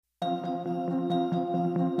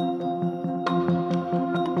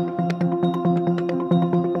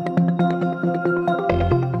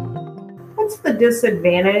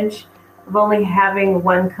disadvantage of only having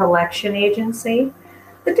one collection agency.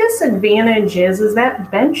 The disadvantage is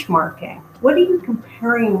that benchmarking. What are you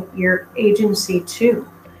comparing your agency to?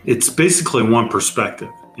 It's basically one perspective.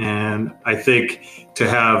 And I think to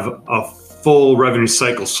have a full revenue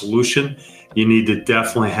cycle solution, you need to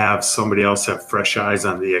definitely have somebody else have fresh eyes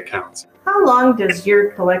on the accounts. How long does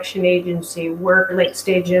your collection agency work late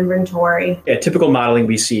stage inventory? Yeah, typical modeling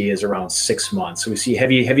we see is around 6 months. So we see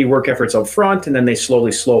heavy work efforts up front, and then they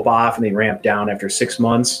slowly slope off and they ramp down after 6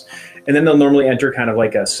 months. And then they'll normally enter kind of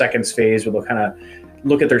like a seconds phase where they'll kind of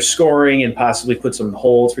look at their scoring and possibly put some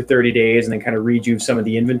holds for 30 days and then kind of rejuve some of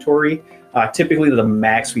the inventory. Typically the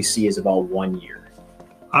max we see is about 1 year.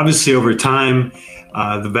 Obviously over time,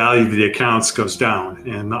 the value of the accounts goes down,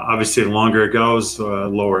 and obviously the longer it goes, the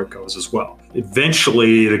lower it goes as well.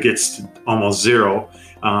 Eventually it gets to almost zero.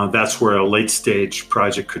 That's where a late stage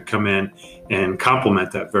project could come in and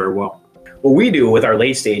complement that very well. What we do with our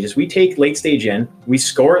late stage is we take late stage in, we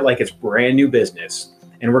score it like it's brand new business,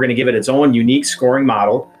 and we're going to give it its own unique scoring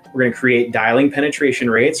model. We're going to create dialing penetration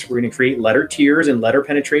rates. We're going to create letter tiers and letter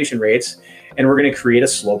penetration rates. And we're going to create a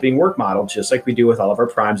sloping work model, just like we do with all of our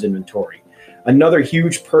primes inventory. Another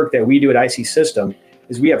huge perk that we do at IC System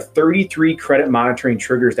is we have 33 credit monitoring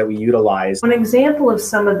triggers that we utilize. An example of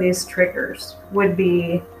some of these triggers would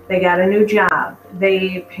be they got a new job,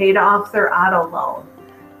 they paid off their auto loan,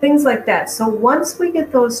 things like that. So once we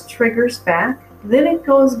get those triggers back, then it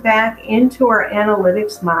goes back into our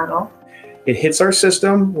analytics model. It hits our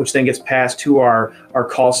system, which then gets passed to our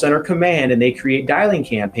call center command, and they create dialing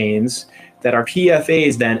campaigns that our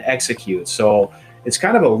PFAs then execute. So it's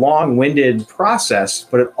kind of a long-winded process,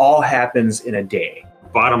 but it all happens in a day.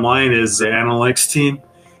 Bottom line is the analytics team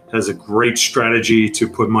has a great strategy to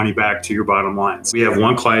put money back to your bottom lines. We have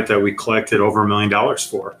one client that we collected over $1 million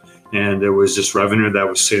for, and it was just revenue that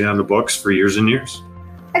was sitting on the books for years and years.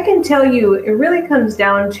 I can tell you, it really comes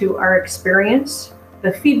down to our experience,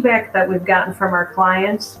 the feedback that we've gotten from our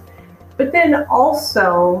clients, but then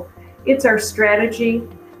also it's our strategy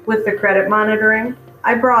with the credit monitoring.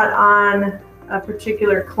 I brought on a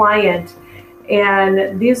particular client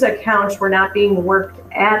and these accounts were not being worked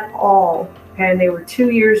at all, and they were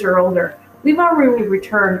 2 years or older. We've already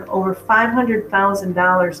returned over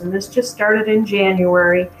 $500,000, and this just started in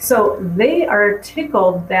January. So they are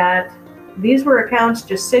tickled that these were accounts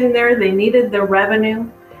just sitting there. They needed the revenue.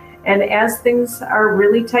 And as things are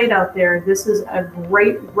really tight out there, this is a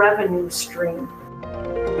great revenue stream.